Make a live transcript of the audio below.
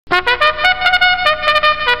Good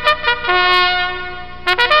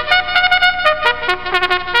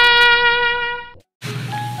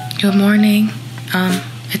morning.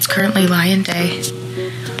 It's currently Lion Day.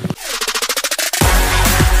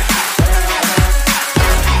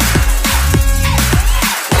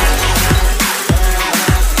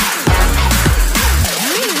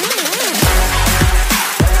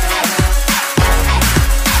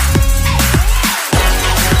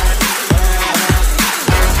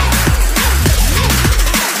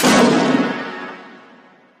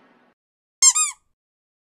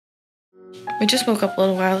 We just woke up a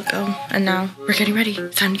little while ago, and now we're getting ready.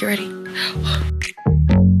 It's time to get ready.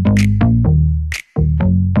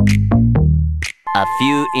 A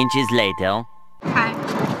few inches later. Hi. Hi.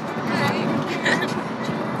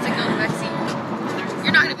 How's it going, Betsy?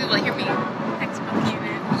 You're not gonna be able to hear me. Hexbug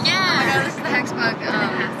unit. Yeah. Oh my god, this is the Hexbug unit.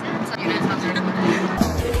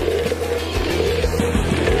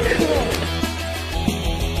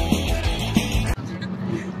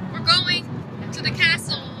 We're going to the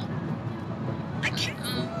castle.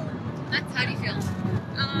 How do you feel?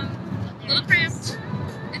 A little cramped.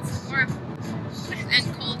 It's warm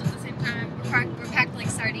and cold at the same time. We're packed like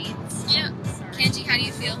sardines. Yeah. Kenji, how do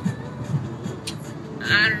you feel?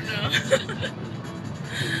 I don't know.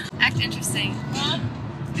 Act interesting.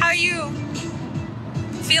 How are you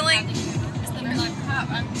feeling?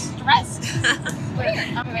 I'm stressed.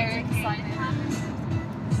 I'm very excited.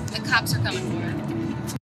 The cops are coming for her.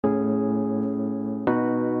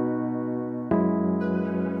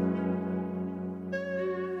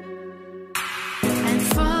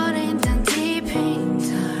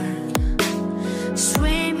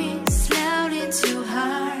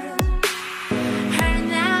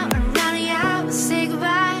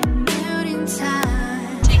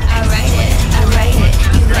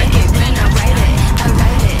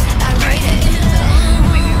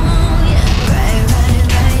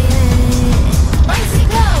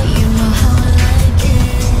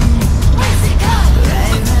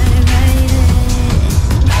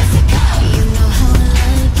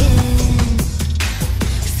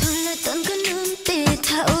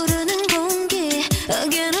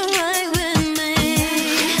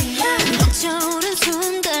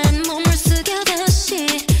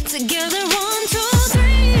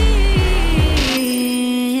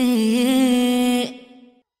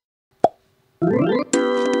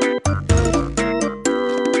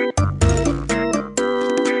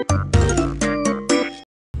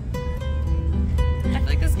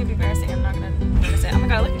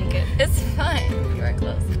 It's fine. You are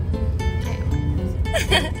close. I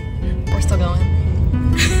am. We're still going.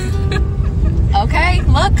 Okay,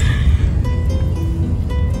 look.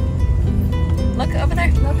 Look over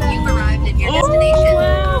there. Look up. You've arrived at your destination.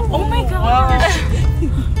 Wow. Oh my gosh.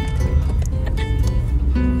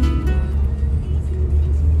 I'm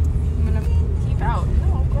gonna keep out.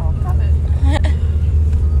 No, girl, cut it.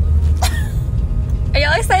 Are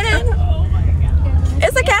y'all excited? Oh my god.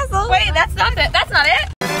 It's a castle. Wait, that's not it. That's not it.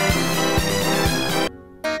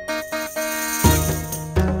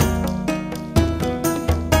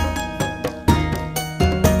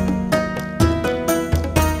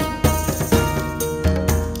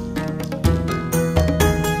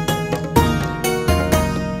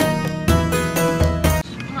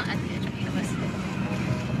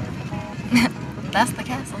 That's the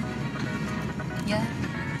castle. Yeah.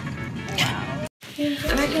 Wow.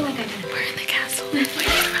 I'm acting like I did. We're in the castle.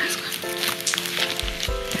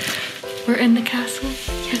 We're in the castle.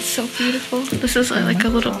 It's so beautiful. This is like a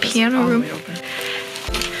little piano room.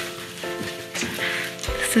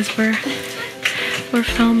 This is where we're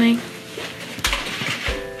filming.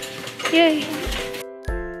 Yay.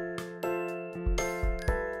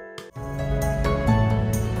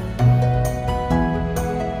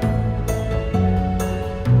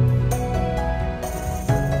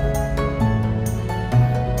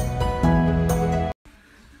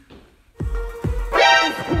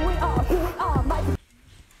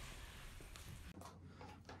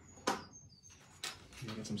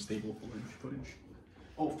 Get some stable footage.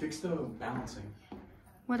 Oh, fix the balancing.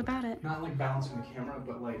 What about it? Not like balancing the camera,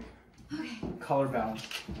 but like color balance.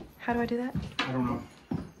 How do I do that? I don't know.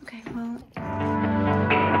 Okay, well.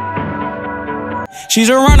 She's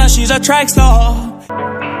a runner, she's a track star.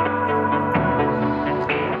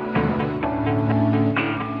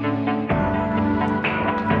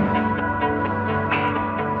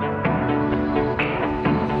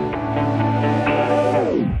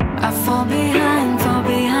 I fall behind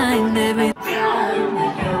every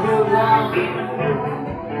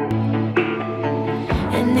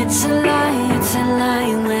and it's a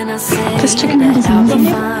lie when I say This chicken head is I'll be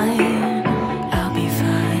amazing. fine, I'll be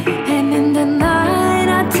fine.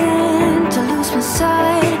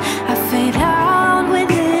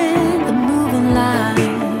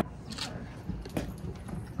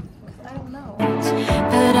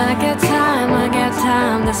 But I got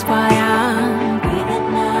time, that's why I'm